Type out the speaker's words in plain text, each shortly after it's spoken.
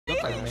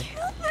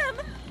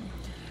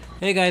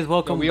Hey guys,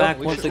 welcome back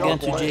once again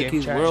to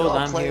JQ's World.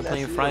 I'm here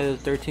playing Friday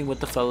the 13th with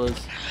the fellas.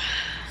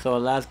 So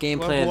last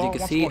gameplay, as you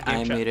can see,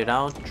 I made it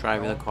out,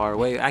 driving the car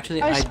away.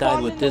 Actually, I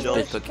died with this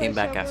bitch, but came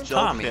back as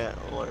Tommy.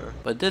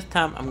 But this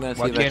time, I'm gonna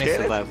see if I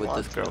can survive with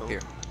this girl here,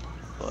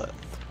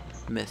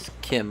 Miss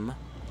Kim.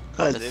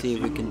 Let's see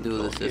if we can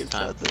do this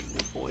time.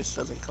 The voice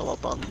doesn't come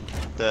up on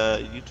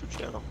the YouTube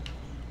channel.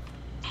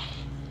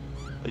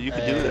 But you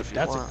can do it if you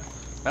want.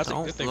 That's a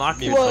good thing. Don't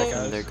lock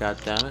yourself in there,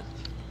 goddammit.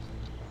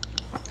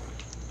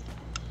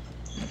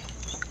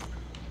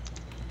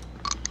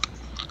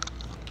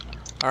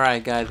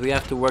 Alright guys, we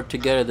have to work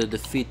together to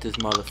defeat this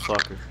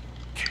motherfucker.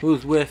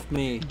 Who's with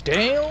me?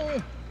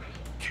 Damn!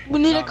 We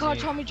need to call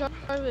Tommy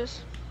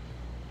Jarvis.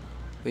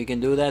 We can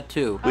do that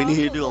too. We need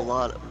to do a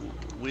lot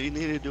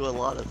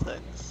of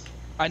things.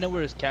 I know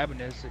where his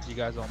cabin is if you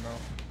guys don't know.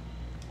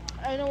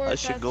 I know where I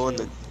should go on.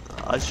 It's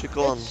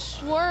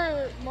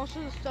where most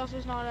of the stuff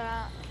is not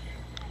at.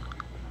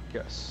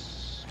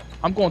 Yes.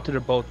 I'm going to the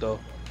boat though.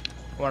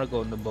 I wanna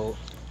go in the boat.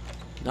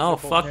 No,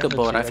 fuck the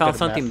boat. I found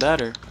something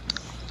better.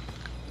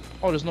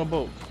 Oh, there's no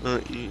boat.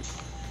 What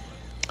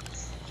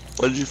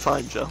did you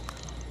find, Joe?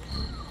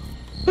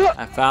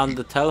 I found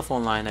the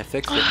telephone line. I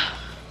fixed it.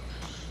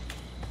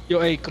 Yo,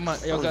 hey, come on,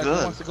 yo, guys. Good.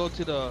 Who wants to go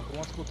to the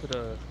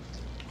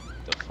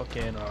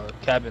fucking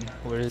cabin?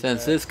 Where is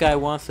Since that? this guy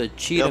wants to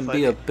cheat and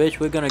be a bitch,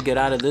 we're gonna get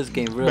out of this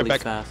game really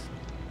fast.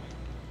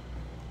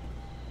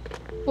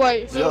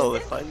 Wait. Yo,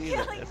 if I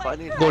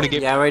need Go to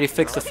get. Yeah, I already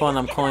fixed the phone.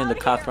 I'm calling the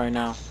cops right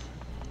now.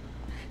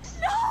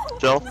 No!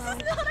 Joe? This is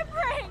not a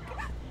prank!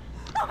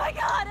 Oh my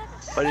god!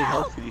 If I need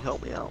help, can you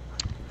help me out?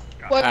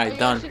 Alright,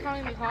 done.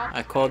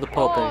 I called the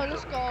Pope. Oh,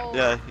 let's go.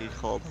 Yeah, he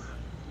called.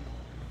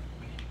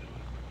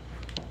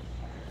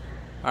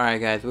 Alright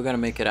guys, we're gonna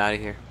make it out of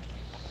here.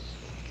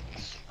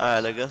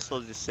 Alright, I guess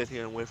we'll just sit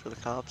here and wait for the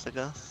cops, I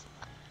guess.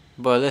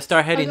 But let's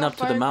start heading up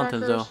to the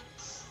mountains though.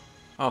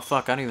 Oh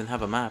fuck, I don't even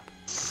have a map.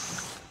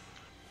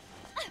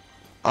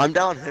 I'm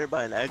down here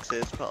by an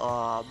exit.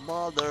 Aw,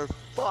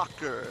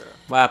 motherfucker.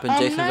 What happened?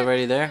 Jason's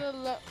already there?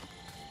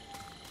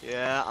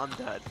 Yeah, I'm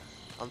dead.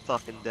 I'm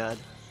fucking dead.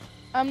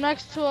 I'm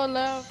next to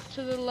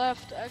the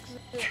left exit.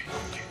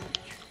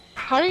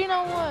 How do you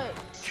know what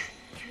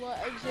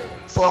exit?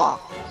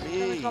 Fuck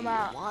me. Come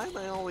out. Why am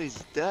I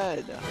always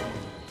dead?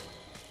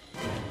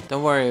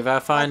 Don't worry, if I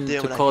find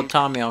to call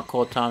Tommy, I'll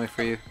call Tommy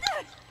for you.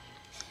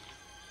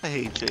 I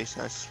hate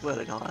Jason, I swear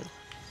to God.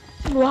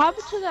 What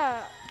happened to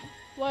that?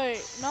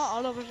 Wait, not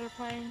all of us are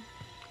playing.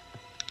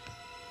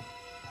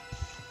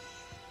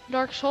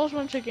 Dark Souls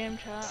went to game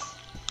chat.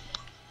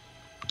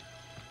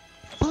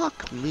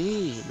 Fuck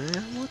me,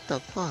 man. What the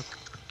fuck?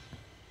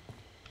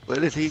 Where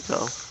did he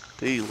go?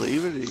 Did he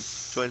leave or did he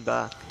join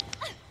back?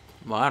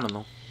 Well, I don't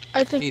know.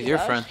 I think he's your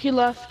friend. He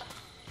left.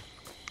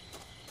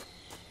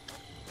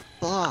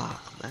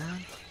 Fuck,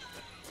 man.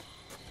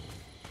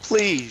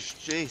 Please,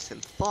 Jason,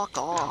 fuck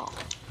off.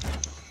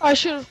 I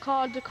should have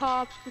called the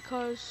cops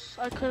because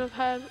I could have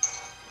had.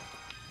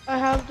 I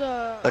have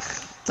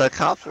The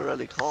cops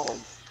already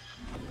called.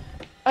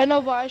 I know,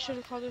 but I should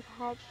have called the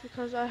cops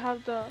because I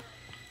have the.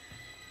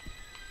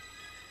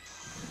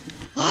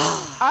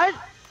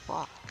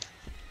 Fuck.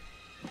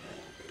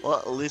 Well,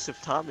 at least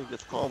if Tommy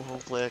gets called,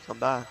 hopefully I come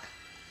back.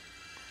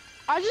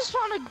 I just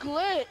found a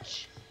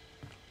glitch.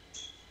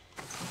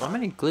 How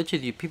many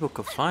glitches you people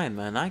could find,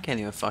 man? I can't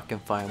even fucking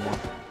find one.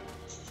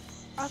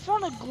 I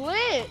found a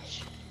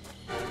glitch.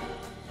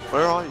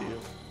 Where are you?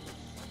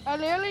 I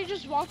literally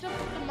just walked up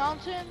the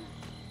mountain.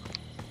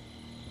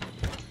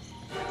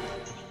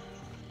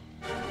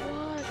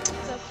 What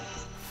the?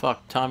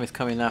 Fuck, Tommy's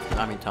coming after.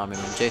 I mean, Tommy,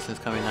 man. Jason's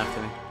coming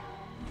after me.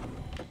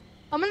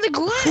 I'm in the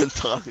glitch.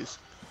 Tommy's.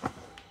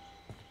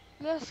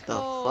 Let's What go.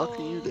 the fuck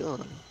are you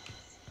doing?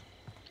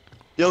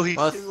 Yo, he's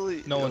What?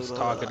 seriously. No one's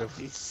talkative.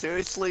 He's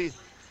seriously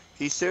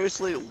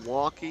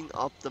walking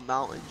up the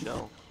mountain,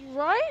 Joe.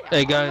 Right?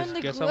 Hey, guys, I'm in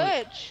the guess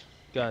glitch.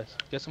 Guys,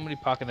 guess how many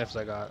pocket knives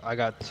I got? I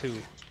got 2.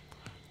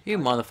 You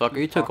motherfucker,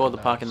 you took all the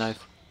pocket knives.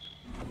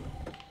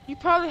 You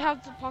probably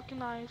have the pocket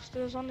knives.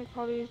 There's only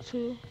probably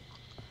 2.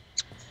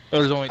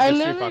 There's only I 3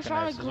 literally pocket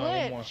found knives. a There's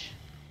only one more. glitch.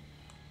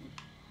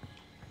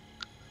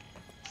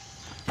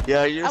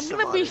 Yeah, you're I'm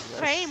gonna be surviving this.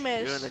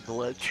 famous. You're in a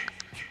glitch.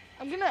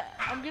 I'm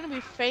gonna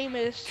be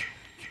famous.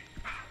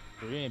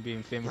 We ain't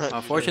being famous.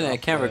 Unfortunately, I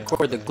can't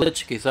record the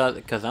glitch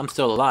because I'm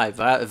still alive.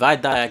 If I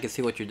die, I can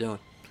see what you're doing.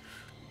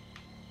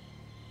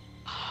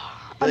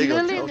 There you go,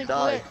 I'm literally Joe, in the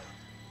die. glitch.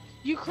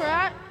 You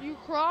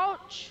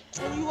crouch,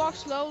 and you walk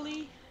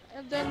slowly,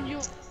 and then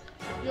you'll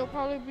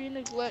probably be in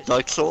a glitch.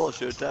 Like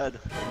Souls, you're dead.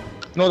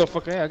 No, the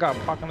fuck, I got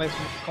pocket knives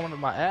coming to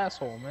my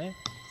asshole, man.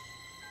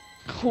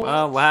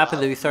 Well, what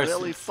happens if he starts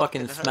really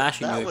fucking fucking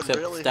smashing hurt. you That would except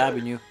really stabbing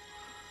hurt. you?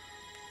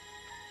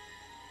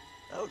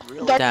 That would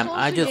really Dark Damn, Souls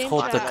I in just game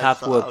hope the chat.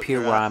 cops will Out appear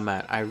your where ass. I'm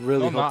at. I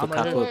really No, hope the I'm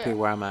cops right will here. appear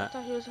where I'm I at.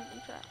 thought he was in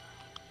game chat.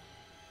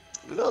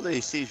 You know that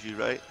he sees you,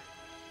 right?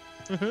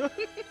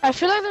 I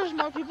feel like there's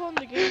more people in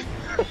the game.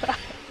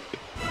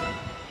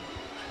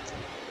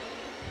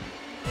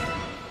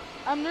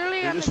 I'm literally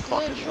You're on the just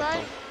fucking glitch, with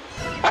right?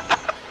 them.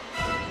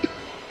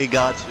 He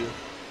got you.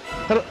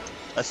 Hello.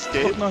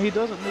 Escape? Fuck no, he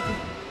doesn't,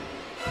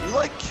 nigga. You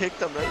like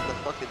kicked him right in the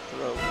fucking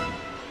throat.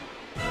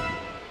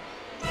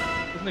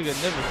 This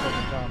nigga never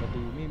fucking trying to do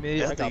me, man.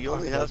 Yeah, I got you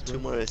only pocket have knife, 2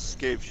 bro. more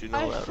escapes, you know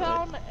I that, right?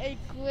 found a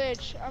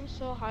glitch. I'm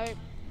so hyped.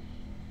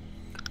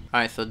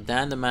 Alright, so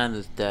Dan the man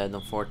is dead,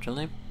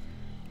 unfortunately.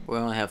 We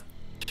only have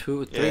 3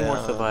 more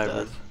Yeah,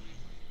 survivors. dead.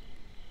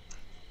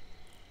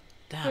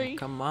 Damn, 3.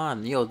 come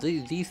on. Yo,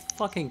 these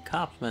fucking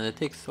cops, man, it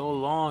takes so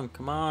long.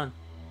 Come on.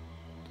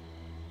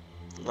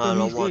 I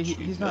don't want you,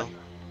 he's Joe. not,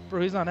 bro.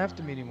 He's not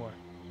after me anymore.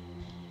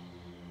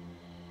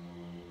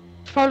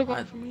 It's probably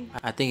going for me.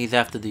 I think he's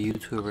after the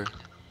YouTuber.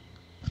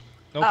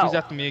 Nope, he's Ow.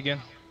 after me again.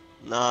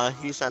 Nah,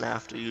 he's not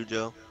after you,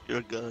 Joe.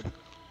 You're good.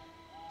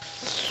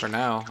 For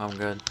now, I'm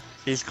good.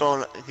 He's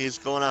going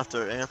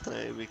after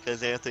Anthony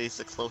because Anthony's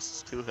the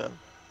closest to him.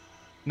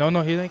 No,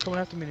 he ain't coming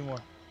after me anymore.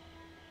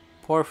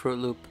 Poor Fruit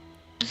Loop.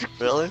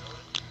 Really?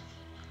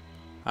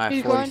 Alright,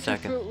 He's 40 going to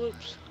seconds. Fruit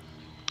Loops.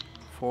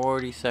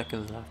 40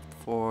 seconds left.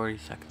 40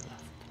 seconds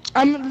left.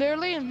 I'm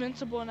literally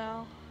invincible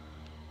now.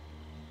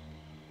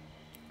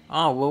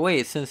 Oh, well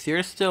wait, since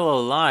you're still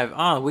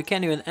alive, we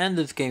can't even end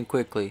this game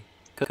quickly.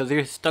 Because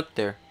you're stuck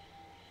there.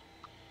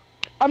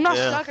 I'm not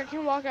Yeah. stuck. I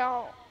can walk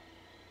out.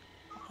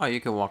 Oh, you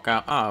can walk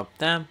out. Oh,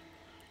 damn.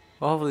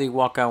 Well, hopefully you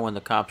walk out when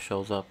the cop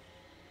shows up.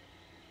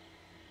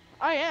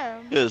 I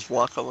am. You just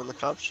walk out when the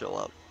cops show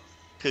up.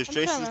 Because I'm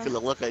Jason's kinda-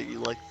 gonna look at you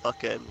like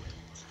fucking...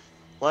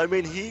 Well, I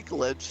mean, he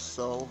glitched,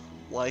 so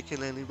why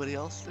can anybody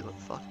else do it?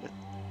 Fuck it.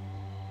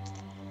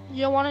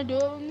 You want to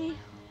do it with me?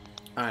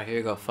 Alright, here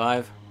you go.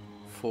 5,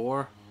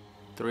 4,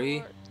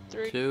 3.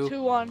 3, 2.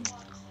 2, 1.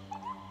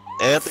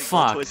 Anthony, go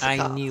Fuck, towards the I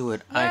cop. knew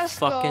it. Let's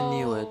I fucking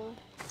knew it. go.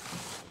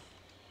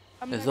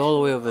 I'm It's next all the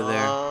to way you. over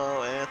there.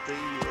 Oh, Anthony,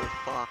 you're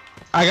fucked.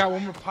 I got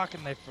one more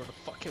pocket knife, bro, to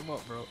fuck him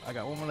up, bro. I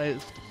got one more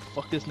knife to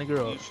fuck this nigga You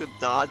up. should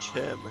dodge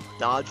him.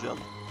 Dodge him.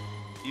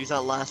 Use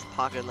that last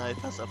pocket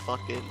knife as a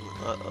fucking...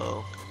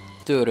 Uh-oh.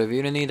 Dude, if you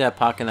didn't need that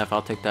pocket knife,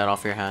 I'll take that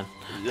off your hand.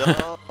 Yo,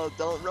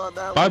 don't run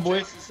that Bye, way. boy.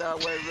 Jason's that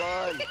way.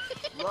 Run.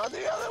 Run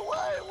the other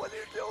way. What are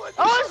you doing?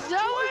 Oh, You it's gotta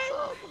that join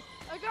way? them.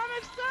 I got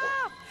mixed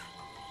up.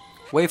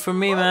 Wait for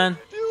me, Why man.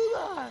 would you do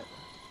that?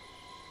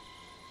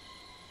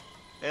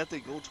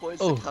 Anthony, go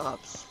towards Oh. the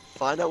cops.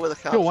 Find out where the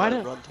cops why are the-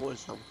 and run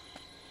towards them.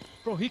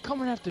 Bro, he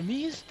coming after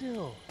me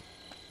still.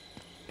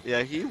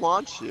 Yeah, he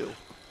wants you.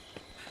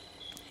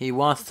 He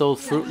wants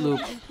those Fruit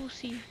Loops.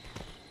 Pussy.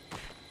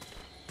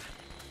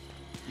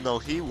 No,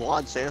 he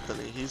wants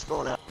Anthony. He's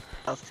going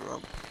after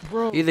him.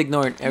 Bro, He's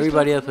ignoring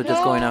everybody else but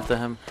just going after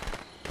him.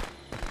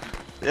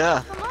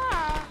 Yeah. Come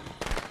on.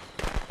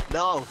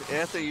 No,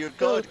 Anthony, you're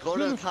good. Yo, Go to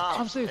no, the cops.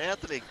 I'm safe.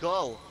 Anthony,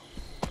 go.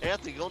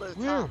 Anthony, go to the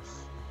Where? cops.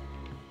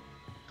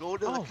 Go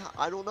to the Oh. cops.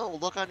 I don't know.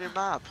 Look on your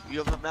map.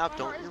 You have a map, My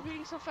don't heart is you?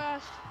 beating so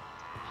fast.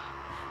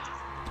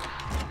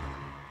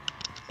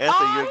 Anthony,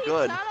 Oh, you're he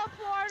good.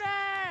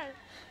 teleported.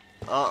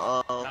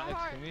 Uh-oh. My next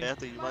heart. to me.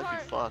 Anthony, you My might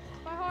heart. be fucked.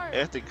 My heart.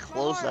 Anthony,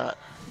 close heart.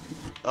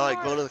 that.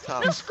 Alright, go to the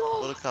cops. Let's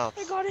go. Go to the cops.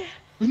 I got it.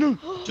 no.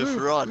 Just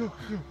run.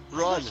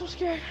 Run. I'm so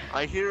scared.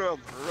 I hear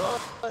him.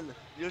 Run.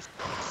 You're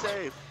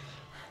safe.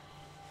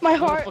 My What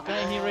heart. the fuck, I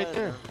ain't here right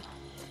there.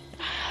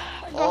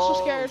 I got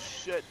so scared. Oh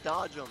shit,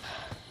 dodge him.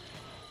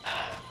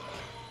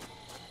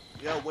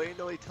 Yeah, wait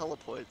until he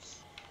teleports.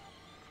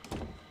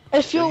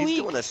 I feel Yeah,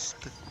 weak.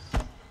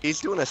 he's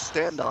doing a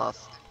standoff.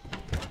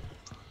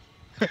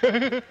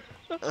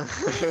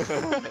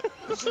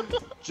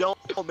 Joe,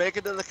 make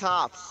it to the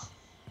cops.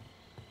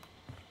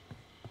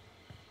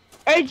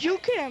 Hey,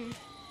 juke him.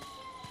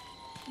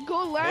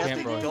 Go left Can't,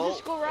 and bro. then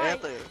just go right.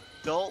 Anthony,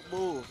 don't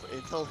move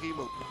until he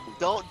moves.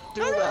 Don't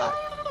do No, that.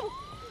 no,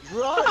 no.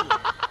 Run!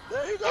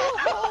 There you go!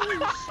 Holy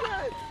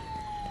shit!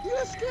 He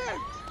escaped!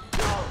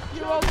 Go!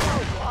 You're Joe, welcome.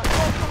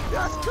 go!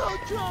 Yes, go,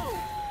 Joe!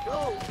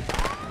 Go!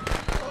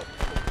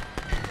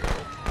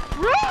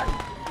 Run!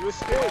 You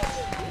escaped!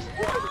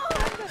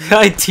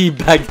 I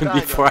teabagged him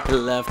before I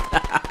left.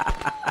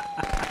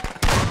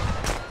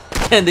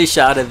 And they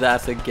shot his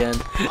ass again.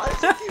 Why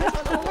does he keep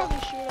trying to I'm walk?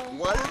 gonna shoot him.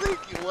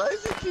 Why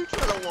does he keep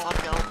trying to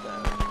walk out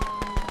there?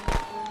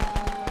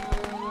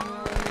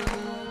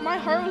 My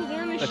heart was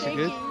literally That's shaking.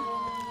 good?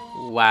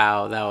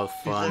 Wow, that was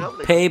fun. like, I'm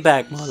gonna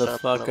Payback, son of a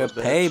motherfucker.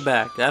 bitch.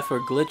 Payback. That's for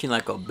glitching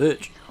like a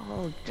bitch.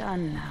 All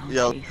done now,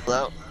 Yo, Jason.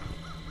 that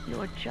Your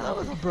was job.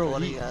 a Bro,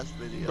 funny he- ass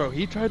video. Bro,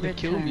 he tried to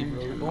kill me,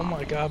 bro. Oh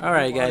my god.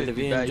 Alright why guys, did if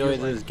he you do that? He enjoyed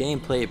was this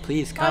gameplay,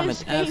 please I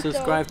comment and escaped,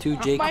 subscribe though.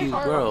 to My JQ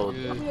heart World.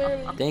 was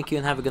literally- Thank you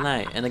and have a good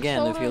night. And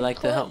again, if you'd like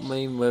to help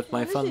me with my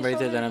Why is he fundraiser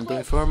showing that I'm doing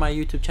clips? for my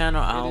YouTube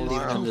channel, I'll It is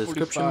leave it in the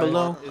description 2:45.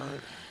 below.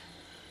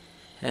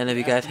 And if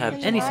you guys have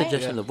any Tonight?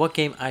 suggestions of what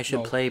game I should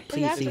No. play,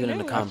 please leave it in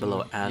the afternoon. comment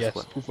below as Yes,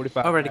 well.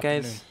 2:45. Alright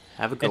afternoon. guys,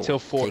 have a good Until one.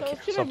 4. Take So care.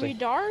 it's gonna be Something.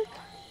 dark.